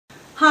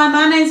Hi,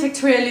 my name is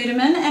Victoria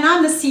Ludeman and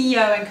I'm the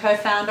CEO and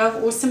co-founder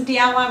of Awesome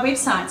DIY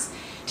Websites.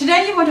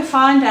 Today you want to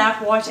find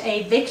out what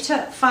a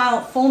vector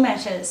file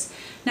format is.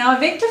 Now, a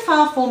vector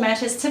file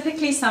format is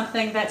typically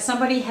something that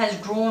somebody has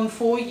drawn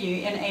for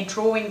you in a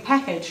drawing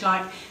package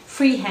like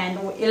Freehand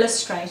or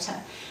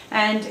Illustrator.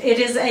 And it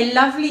is a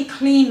lovely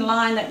clean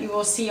line that you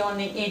will see on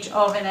the edge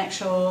of an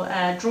actual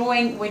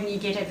drawing when you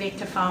get a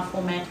vector file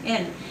format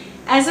in.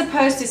 As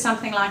opposed to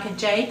something like a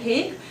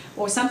JPEG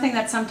or something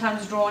that's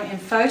sometimes drawn in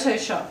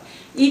Photoshop.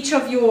 Each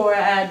of your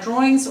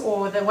drawings,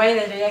 or the way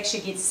that it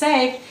actually gets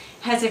saved,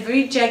 has a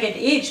very jagged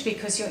edge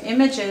because your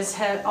images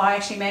are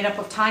actually made up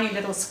of tiny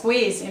little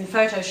squares in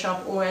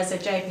Photoshop or as a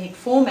JPEG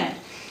format.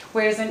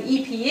 Whereas in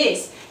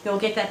EPS, you'll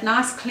get that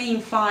nice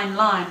clean fine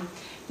line.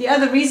 The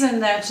other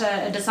reason that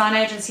a design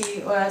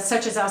agency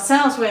such as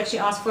ourselves will actually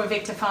ask for a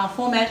vector file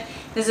format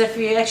is if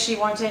you actually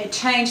want to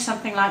change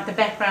something like the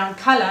background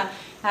color.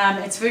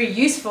 It's very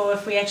useful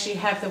if we actually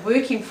have the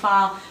working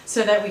file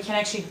so that we can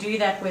actually do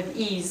that with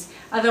ease.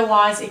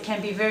 Otherwise, it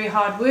can be very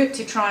hard work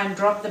to try and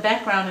drop the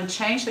background and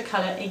change the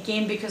color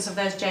again because of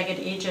those jagged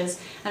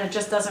edges, and it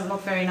just doesn't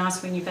look very nice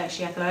when you've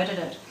actually uploaded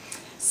it.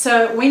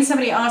 So when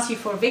somebody asks you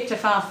for a vector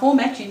file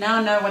format, you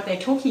now know what they're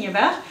talking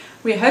about.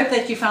 We hope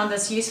that you found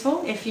this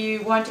useful. If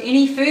you want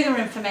any further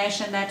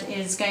information that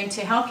is going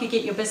to help you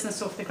get your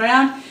business off the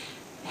ground,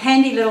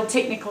 handy little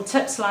technical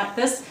tips like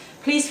this,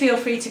 please feel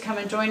free to come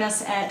and join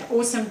us at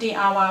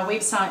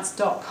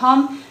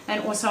awesomediywebsites.com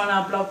and also on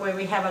our blog, where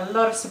we have a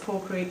lot of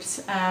support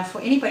groups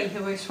for anybody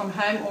who works from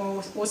home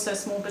or also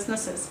small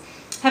businesses.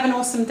 Have an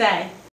awesome day.